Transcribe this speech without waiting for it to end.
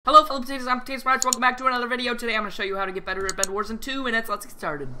Hello fellow potatoes, I'm Potato Sprites. Welcome back to another video. Today I'm going to show you how to get better at BedWars in 2 minutes. Let's get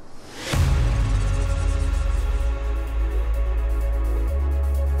started.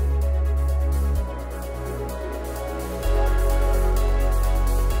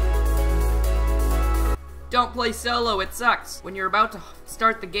 Don't play solo, it sucks. When you're about to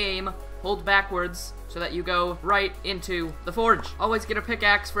start the game, hold backwards so that you go right into the forge. Always get a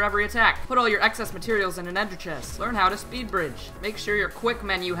pickaxe for every attack. Put all your excess materials in an ender chest. Learn how to speed bridge. Make sure your quick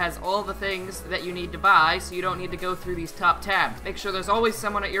menu has all the things that you need to buy so you don't need to go through these top tabs. Make sure there's always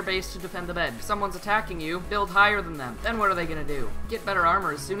someone at your base to defend the bed. If someone's attacking you, build higher than them. Then what are they gonna do? Get better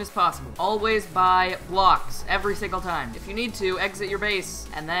armor as soon as possible. Always buy blocks every single time. If you need to, exit your base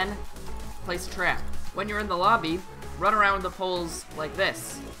and then place a trap. When you're in the lobby, run around the poles like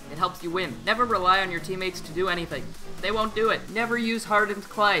this. It helps you win. Never rely on your teammates to do anything. They won't do it. Never use hardened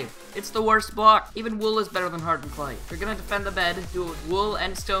clay. It's the worst block. Even wool is better than hardened clay. If you're gonna defend the bed, do it with wool,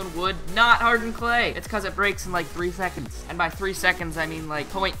 endstone, wood, not hardened clay. It's cause it breaks in like 3 seconds. And by 3 seconds, I mean like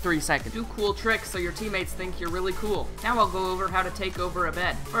 0.3 seconds. Do cool tricks so your teammates think you're really cool. Now I'll go over how to take over a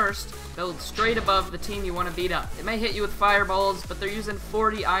bed. First, build straight above the team you want to beat up. It may hit you with fireballs, but they're using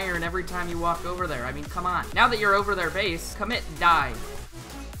 40 iron every time you walk over there. I mean, come on. Now that you're over their base, commit die.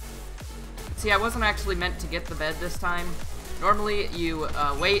 See, I wasn't actually meant to get the bed this time. Normally, you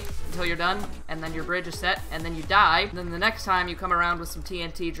wait until you're done, and then your bridge is set, and then you die. And then the next time, you come around with some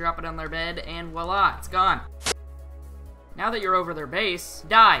TNT, drop it on their bed, and voila, it's gone. Now that you're over their base,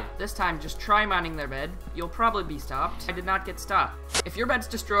 die. This time, just try mining their bed. You'll probably be stopped. I did not get stopped. If your bed's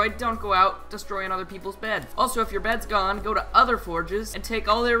destroyed, don't go out destroying other people's beds. Also, if your bed's gone, go to other forges and take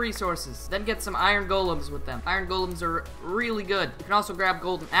all their resources. Then get some iron golems with them. Iron golems are really good. You can also grab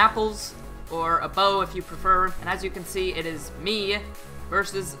golden apples, or a bow if you prefer, and as you can see, it is me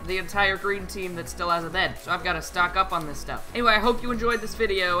versus the entire green team that still has a bed, so I've got to stock up on this stuff. Anyway, I hope you enjoyed this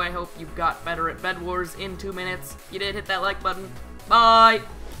video. I hope you got better at BedWars in 2 minutes. If you did, hit that like button. Bye!